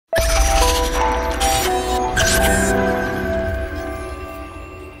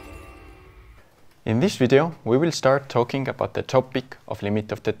In this video, we will start talking about the topic of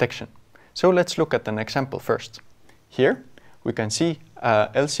limit of detection. So let's look at an example first. Here we can see a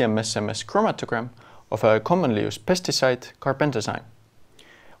LCMS chromatogram of a commonly used pesticide, carbendazim.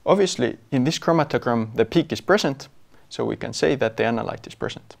 Obviously, in this chromatogram, the peak is present, so we can say that the analyte is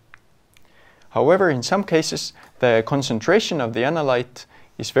present. However, in some cases, the concentration of the analyte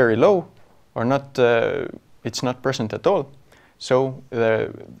is very low, or it's not present at all, so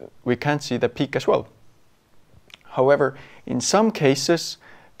we can't see the peak as well. However, in some cases,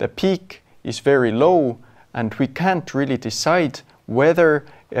 the peak is very low, and we can't really decide whether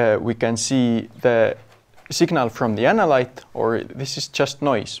we can see the signal from the analyte or this is just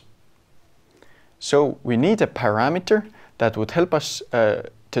noise. So we need a parameter that would help us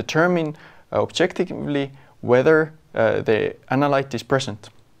determine objectively whether the analyte is present.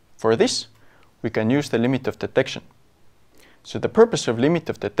 For this, we can use the limit of detection. So the purpose of limit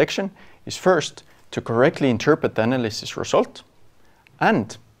of detection is first to correctly interpret the analysis result,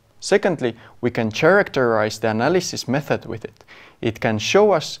 and secondly, we can characterize the analysis method with it. It can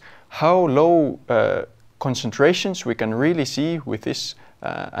show us how low concentrations we can really see with this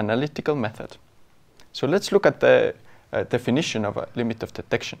analytical method. So let's look at the definition of a limit of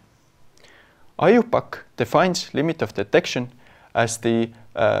detection. IUPAC defines limit of detection as the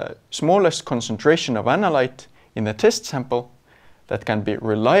smallest concentration of analyte in the test sample that can be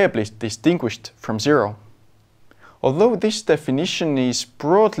reliably distinguished from zero. Although this definition is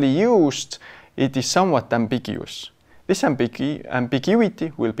broadly used, it is somewhat ambiguous. This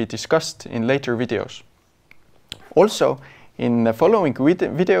ambiguity will be discussed in later videos. Also, in the following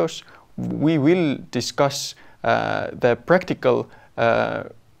videos, we will discuss the practical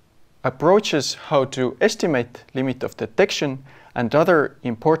approaches how to estimate limit of detection and other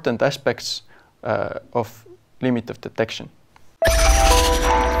important aspects of limit of detection.